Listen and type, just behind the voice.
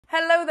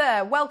Hello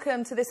there,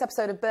 welcome to this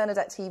episode of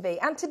Bernadette TV,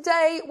 and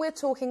today we're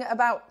talking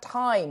about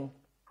time.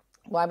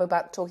 Why am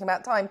I talking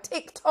about time?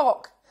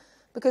 TikTok.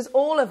 Because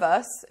all of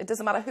us, it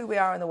doesn't matter who we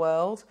are in the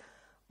world,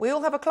 we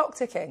all have a clock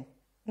ticking.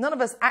 None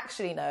of us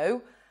actually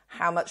know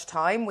how much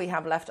time we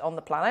have left on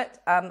the planet,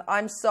 and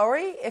I'm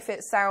sorry if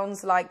it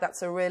sounds like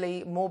that's a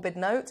really morbid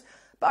note,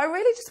 but I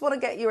really just want to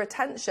get your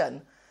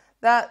attention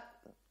that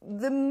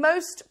the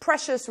most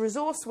precious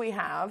resource we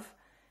have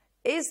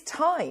is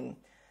time.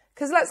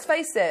 Because let's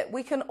face it,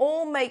 we can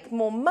all make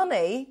more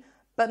money,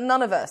 but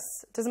none of us.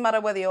 It doesn't matter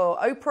whether you're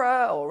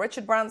Oprah or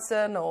Richard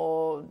Branson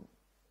or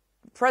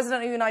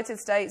President of the United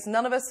States,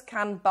 none of us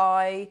can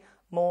buy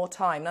more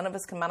time. None of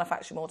us can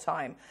manufacture more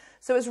time.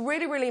 So it's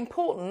really, really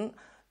important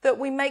that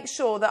we make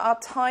sure that our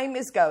time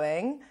is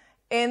going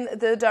in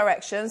the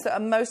directions that are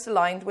most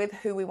aligned with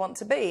who we want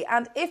to be.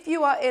 And if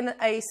you are in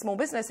a small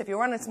business, if you're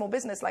running a small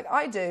business like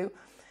I do,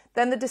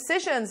 then the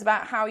decisions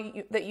about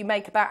that you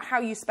make about how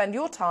you spend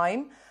your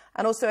time,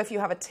 and also if you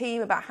have a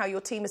team, about how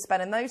your team is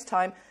spending those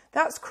time,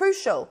 that's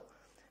crucial.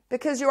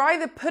 Because you're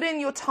either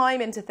putting your time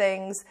into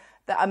things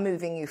that are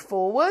moving you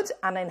forward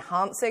and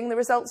enhancing the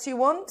results you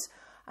want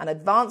and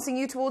advancing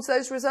you towards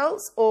those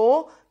results,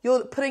 or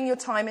you're putting your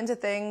time into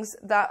things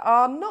that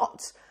are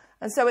not.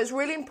 And so it's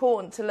really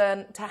important to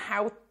learn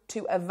how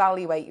to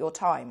evaluate your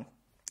time.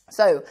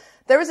 So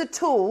there is a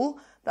tool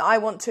that I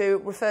want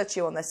to refer to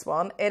you on this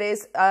one. It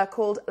is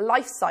called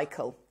Life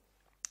Cycle.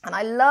 And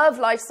I love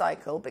Life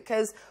Cycle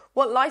because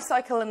what Life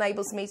Cycle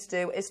enables me to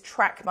do is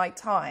track my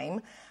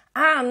time,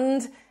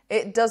 and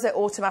it does it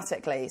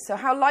automatically. So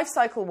how Life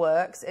Cycle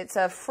works, it's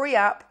a free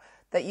app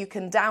that you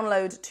can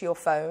download to your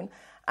phone,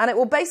 and it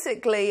will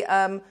basically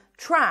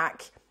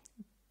track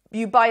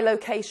you by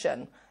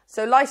location.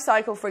 So Life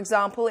Cycle, for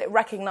example, it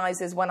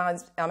recognizes when I'm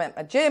at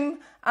a gym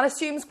and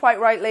assumes quite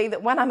rightly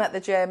that when I'm at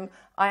the gym,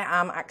 I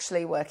am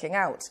actually working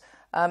out.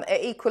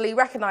 It equally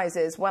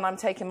recognizes when I'm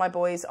taking my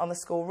boys on the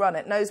school run.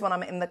 It knows when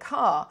I'm in the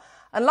car.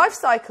 And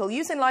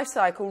using Life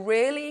Cycle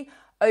really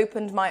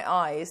opened my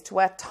eyes to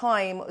where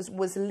time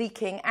was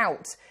leaking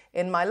out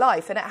in my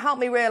life. And it helped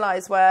me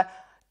realize where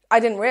I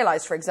didn't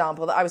realize, for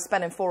example, that I was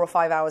spending 4 or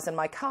 5 hours in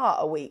my car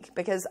a week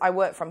because I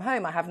work from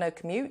home. I have no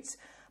commute.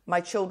 My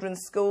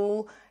children's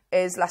school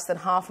is less than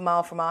half a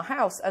mile from our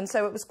house. And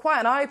so it was quite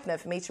an eye-opener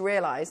for me to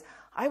realize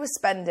I was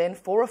spending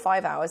 4 or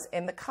 5 hours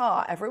in the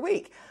car every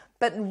week.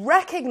 But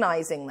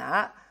recognizing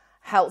that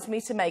helped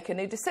me to make a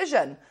new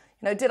decision.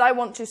 Did I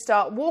want to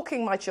start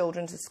walking my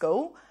children to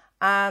school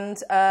and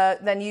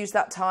then use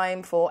that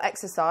time for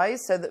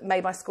exercise so that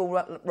made my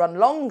school run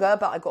longer,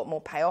 but I got more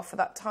payoff for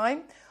that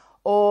time?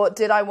 Or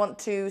did I want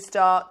to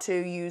start to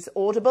use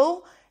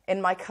Audible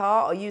in my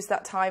car or use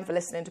that time for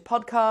listening to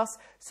podcasts?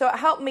 So it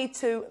helped me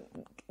to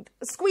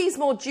squeeze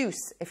more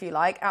juice, if you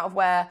like, out of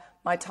where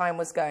my time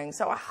was going.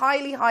 So I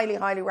highly, highly,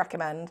 highly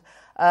recommend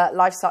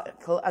Life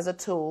Cycle as a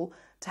tool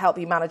to help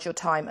you manage your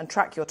time and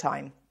track your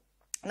time.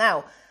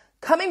 Now,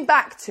 coming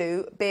back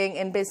to being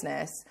in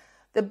business,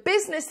 the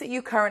business that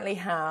you currently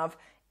have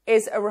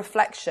is a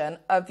reflection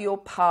of your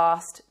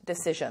past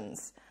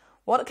decisions.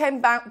 What it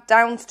came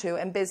down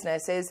to in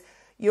business is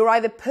you're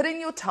either putting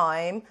your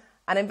time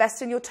and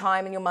investing your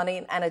time and your money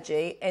and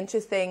energy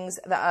into things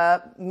that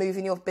are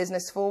moving your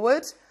business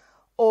forward,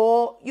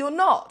 or you're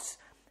not.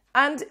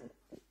 And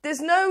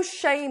there's no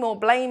shame or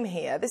blame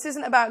here. This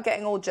isn't about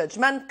getting all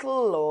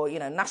judgmental or,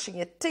 gnashing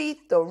your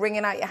teeth or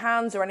wringing out your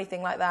hands or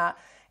anything like that.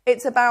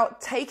 It's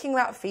about taking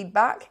that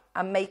feedback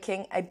and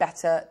making a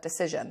better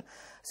decision.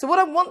 So what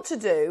I want to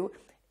do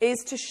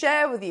is to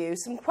share with you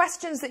some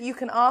questions that you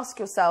can ask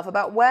yourself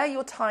about where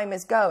your time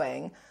is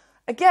going.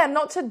 Again,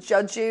 not to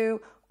judge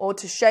you or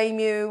to shame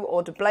you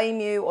or to blame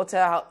you or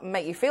to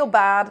make you feel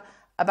bad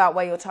about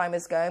where your time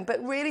is going,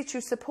 but really to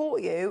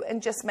support you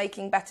in just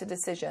making better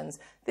decisions.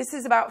 This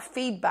is about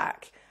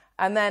feedback.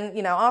 And then,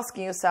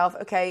 asking yourself,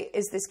 okay,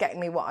 is this getting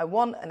me what I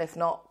want? And if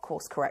not,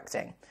 course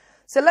correcting.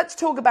 So let's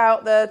talk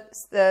about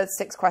the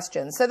 6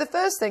 questions. So the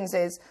first things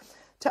is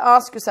to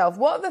ask yourself,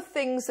 what are the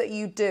things that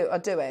you are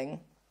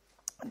doing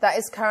that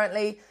is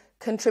currently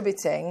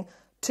contributing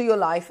to your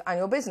life and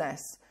your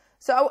business?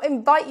 So I'll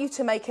invite you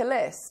to make a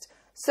list.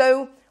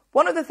 So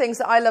one of the things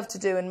that I love to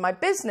do in my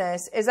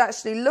business is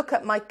actually look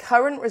at my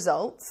current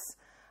results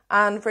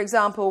and, for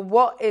example,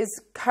 what is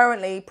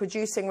currently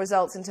producing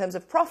results in terms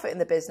of profit in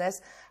the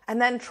business,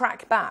 and then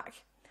track back.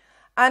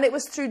 And it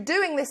was through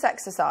doing this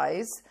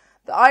exercise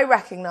that I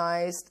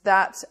recognized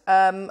that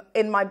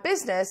in my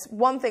business,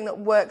 one thing that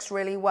works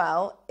really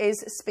well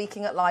is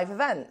speaking at live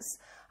events.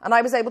 And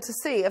I was able to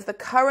see of the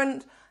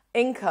current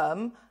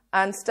income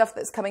and stuff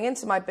that's coming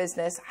into my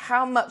business,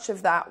 how much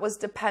of that was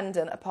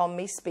dependent upon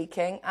me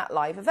speaking at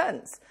live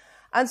events.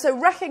 And so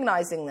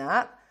recognizing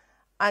that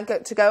and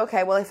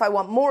okay, well, if I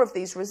want more of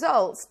these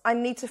results, I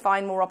need to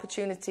find more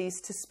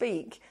opportunities to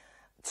speak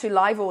to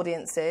live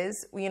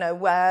audiences,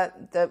 where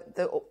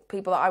the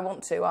people that I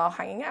want to are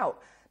hanging out.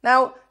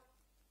 Now,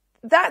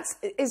 that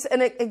is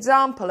an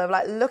example of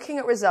looking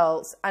at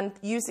results and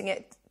using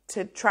it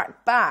to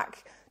track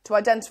back to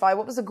identify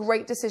what was a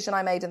great decision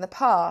I made in the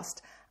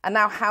past And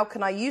now how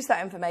can I use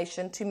that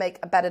information to make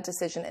a better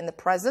decision in the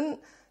present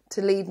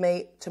to lead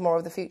me to more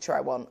of the future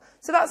I want?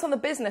 So that's on the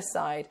business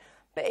side.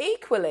 But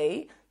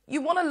equally,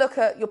 you want to look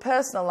at your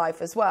personal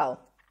life as well.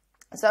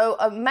 So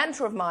a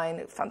mentor of mine,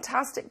 a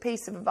fantastic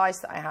piece of advice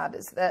that I had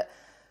is that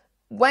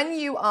when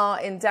you are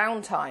in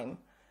downtime,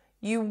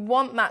 you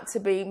want that to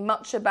be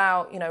much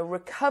about,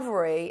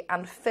 recovery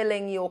and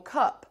filling your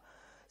cup.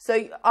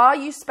 So are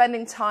you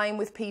spending time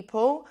with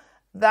people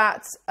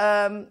that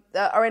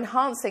are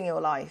enhancing your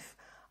life?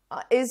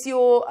 Is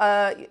your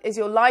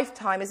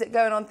lifetime, is it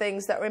going on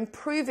things that are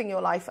improving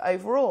your life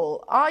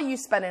overall? Are you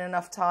spending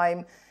enough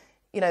time,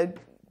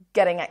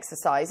 getting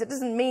exercise? It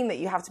doesn't mean that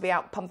you have to be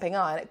out pumping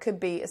iron. It could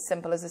be as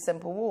simple as a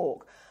simple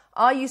walk.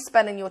 Are you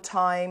spending your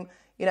time,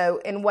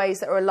 in ways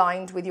that are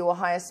aligned with your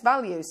highest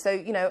values?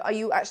 So, are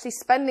you actually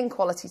spending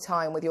quality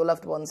time with your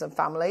loved ones and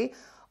family?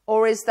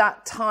 Or is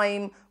that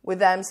time with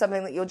them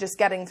something that you're just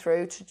getting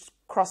through to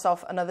cross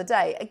off another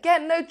day?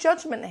 Again, no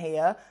judgment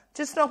here,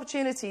 just an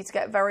opportunity to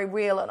get very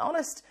real and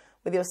honest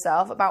with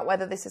yourself about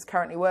whether this is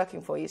currently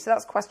working for you. So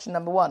that's question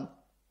number one.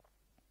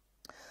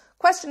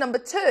 Question number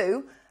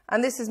two,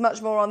 and this is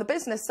much more on the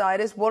business side,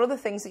 is what are the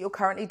things that you're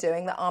currently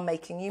doing that are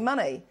making you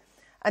money?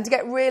 And to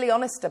get really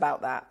honest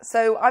about that.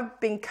 So I've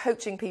been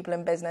coaching people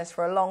in business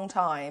for a long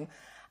time,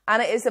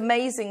 and it is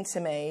amazing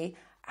to me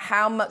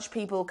how much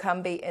people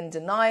can be in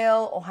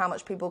denial or how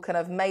much people can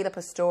have made up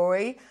a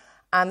story.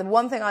 And the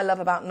one thing I love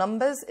about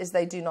numbers is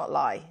they do not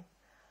lie.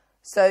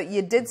 So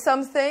you did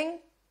something,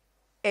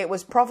 it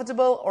was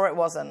profitable or it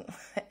wasn't.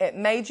 It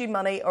made you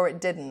money or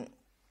it didn't.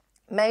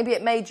 Maybe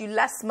it made you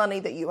less money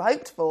that you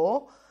hoped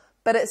for,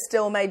 but it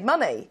still made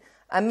money.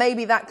 And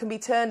maybe that can be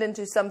turned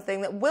into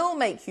something that will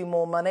make you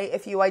more money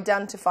if you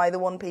identify the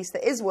one piece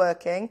that is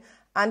working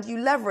and you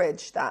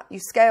leverage that, you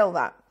scale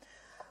that.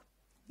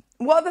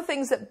 What are the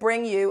things that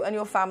bring you and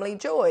your family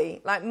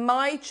joy? Like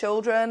my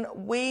children,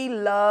 we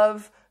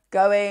love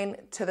going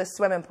to the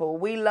swimming pool.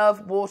 We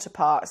love water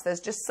parks.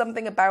 There's just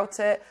something about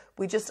it.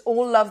 We just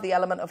all love the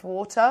element of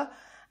water.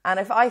 And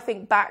if I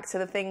think back to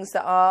the things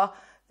that are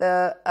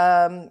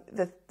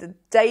the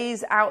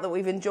days out that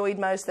we've enjoyed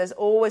most, there's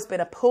always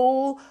been a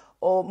pool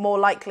or more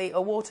likely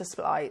a water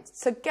slide.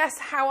 So guess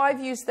how I've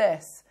used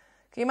this?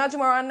 Can you imagine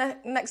where our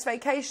next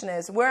vacation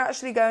is? We're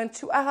actually going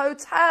to a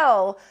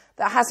hotel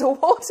that has a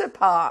water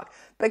park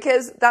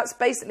because that's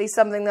basically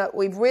something that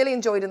we've really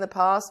enjoyed in the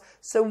past.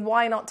 So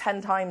why not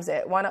 10 times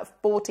it? Why not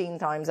 14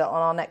 times it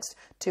on our next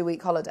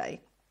 2-week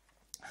holiday?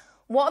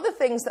 What are the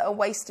things that are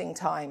wasting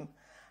time?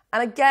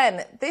 And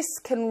again, this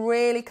can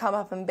really come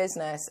up in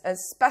business,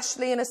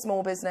 especially in a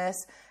small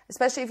business,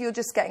 especially if you're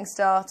just getting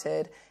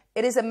started.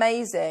 It is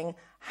amazing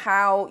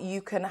how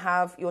you can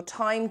have your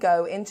time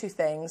go into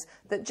things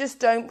that just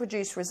don't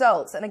produce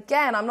results. And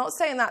again, I'm not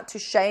saying that to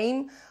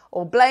shame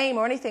or blame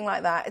or anything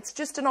like that. It's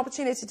just an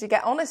opportunity to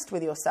get honest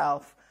with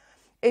yourself.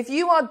 If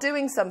you are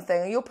doing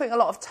something or you're putting a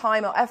lot of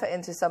time or effort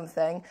into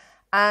something,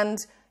 and,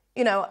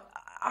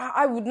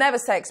 I would never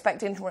say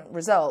expect instant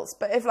results,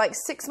 but if like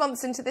 6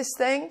 months into this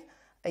thing,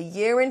 a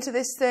year into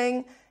this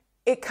thing,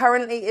 it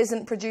currently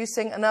isn't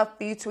producing enough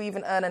for you to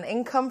even earn an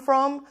income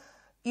from,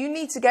 you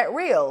need to get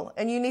real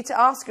and you need to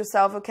ask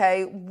yourself,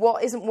 okay,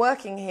 what isn't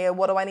working here?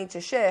 What do I need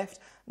to shift?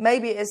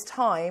 Maybe it is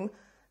time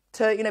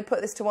to,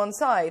 put this to one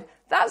side.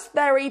 That's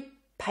very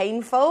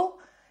painful.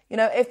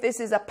 If this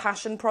is a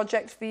passion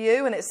project for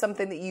you and it's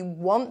something that you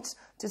want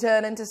to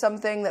turn into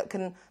something that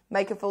can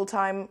make a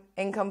full-time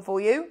income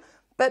for you,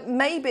 but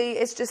maybe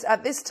it's just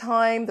at this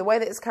time, the way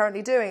that it's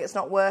currently doing, it's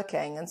not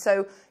working. And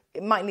so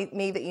it might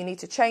mean that you need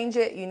to change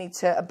it. You need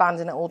to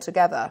abandon it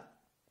altogether.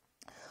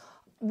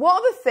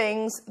 What are the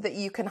things that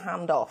you can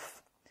hand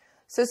off?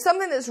 So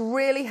something that's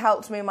really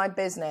helped me in my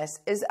business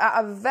is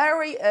at a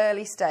very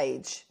early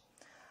stage.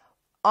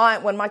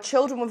 When my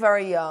children were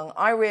very young,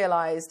 I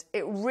realized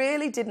it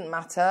really didn't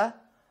matter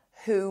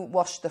who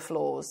washed the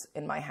floors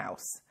in my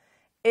house.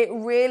 It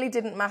really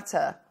didn't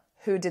matter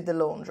who did the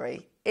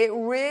laundry. It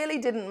really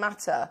didn't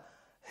matter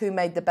who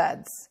made the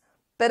beds.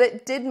 But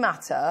it did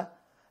matter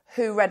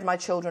who read my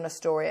children a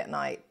story at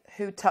night,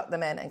 who tucked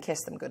them in and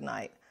kissed them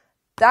goodnight.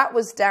 That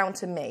was down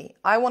to me.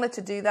 I wanted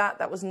to do that.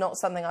 That was not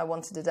something I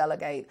wanted to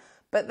delegate.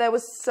 But there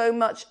was so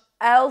much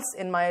else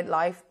in my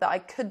life that I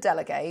could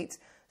delegate,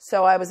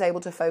 so I was able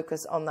to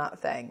focus on that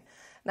thing.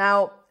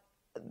 Now,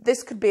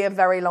 this could be a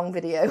very long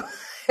video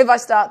if I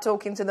start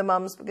talking to the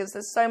mums, because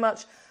there's so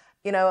much,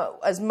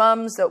 as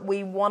mums that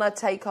we want to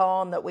take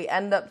on, that we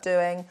end up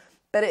doing,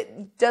 but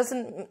it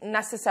doesn't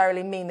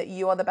necessarily mean that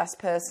you are the best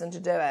person to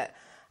do it.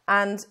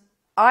 And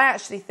I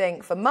actually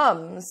think for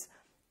mums,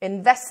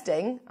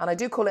 investing, and I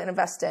do call it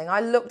investing,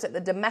 I looked at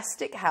the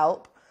domestic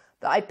help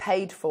that I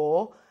paid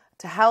for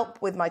to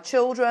help with my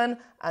children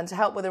and to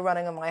help with the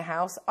running of my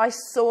house. I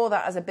saw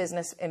that as a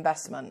business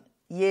investment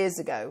years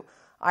ago.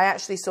 I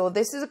actually saw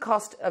this is a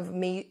cost of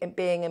me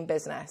being in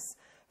business.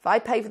 If I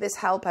pay for this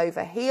help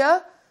over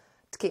here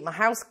to keep my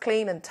house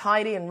clean and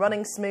tidy and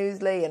running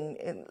smoothly and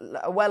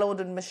a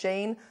well-ordered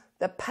machine,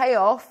 the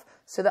payoff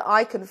so that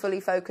I can fully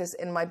focus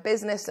in my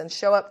business and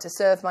show up to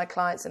serve my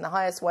clients in the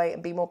highest way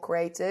and be more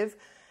creative,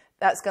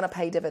 that's going to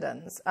pay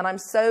dividends. And I'm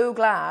so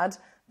glad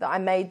that I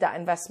made that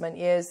investment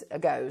years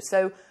ago.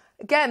 So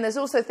again, there's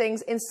also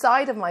things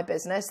inside of my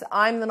business that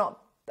I'm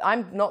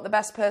not the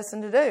best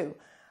person to do.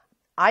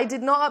 I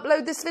did not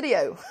upload this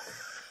video.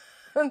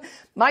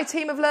 My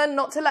team have learned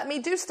not to let me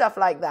do stuff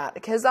like that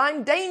because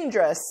I'm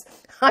dangerous.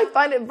 I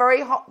find it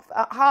very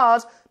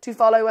hard to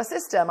follow a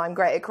system. I'm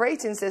great at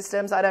creating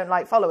systems. I don't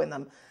like following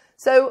them.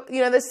 So,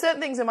 you know, there's certain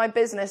things in my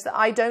business that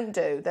I don't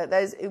do,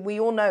 that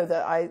we all know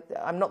that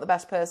I'm not the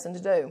best person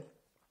to do.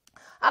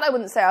 And I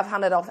wouldn't say I've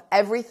handed off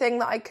everything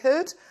that I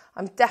could.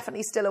 I'm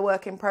definitely still a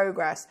work in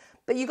progress.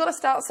 But you've got to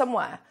start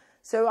somewhere.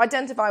 So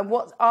identify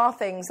what are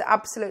things that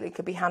absolutely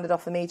could be handed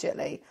off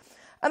immediately.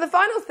 And the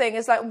final thing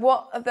is like,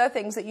 what are the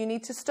things that you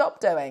need to stop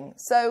doing?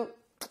 So,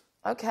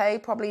 okay,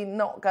 probably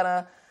not going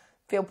to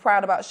feel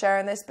proud about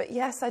sharing this, but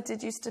yes, I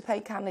did used to play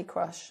Candy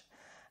Crush.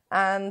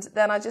 And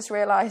then I just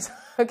realized,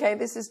 okay,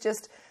 this is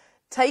just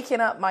taking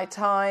up my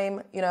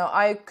time. You know,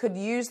 I could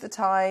use the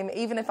time,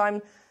 even if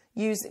I'm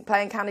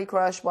playing Candy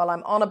Crush while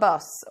I'm on a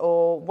bus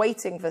or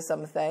waiting for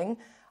something,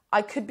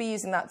 I could be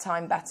using that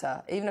time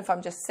better, even if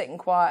I'm just sitting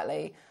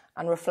quietly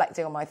and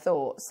reflecting on my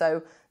thoughts.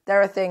 So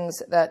there are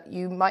things that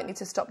you might need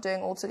to stop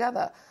doing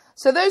altogether.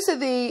 So those are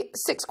the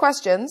 6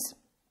 questions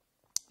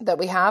that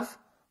we have.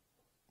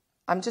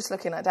 I'm just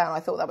looking it down. I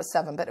thought that was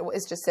 7, but it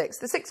is just 6.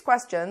 The 6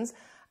 questions.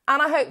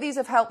 And I hope these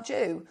have helped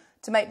you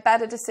to make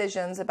better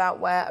decisions about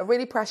where a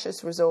really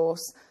precious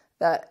resource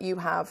that you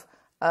have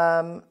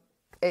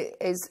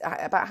is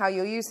about how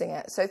you're using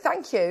it. So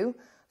thank you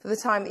for the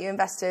time that you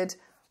invested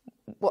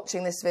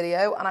watching this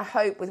video. And I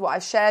hope with what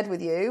I've shared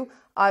with you,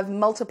 I've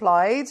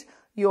multiplied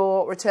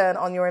your return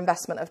on your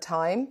investment of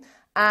time.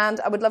 And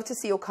I would love to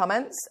see your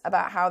comments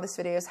about how this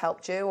video has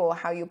helped you or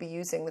how you'll be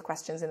using the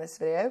questions in this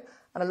video.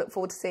 And I look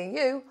forward to seeing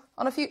you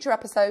on a future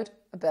episode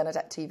of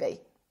Bernadette TV.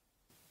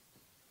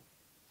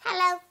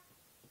 Hello.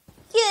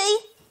 You.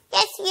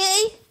 Yes,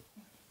 you.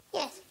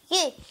 Yes,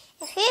 you.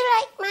 If you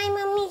like my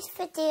mummy's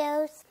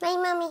videos, my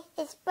mummy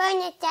is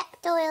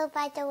Bernadette Doyle,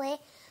 by the way,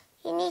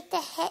 you need to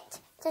hit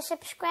the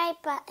subscribe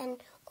button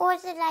or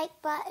the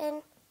like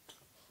button.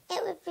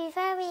 It would be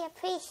very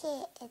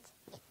appreciated.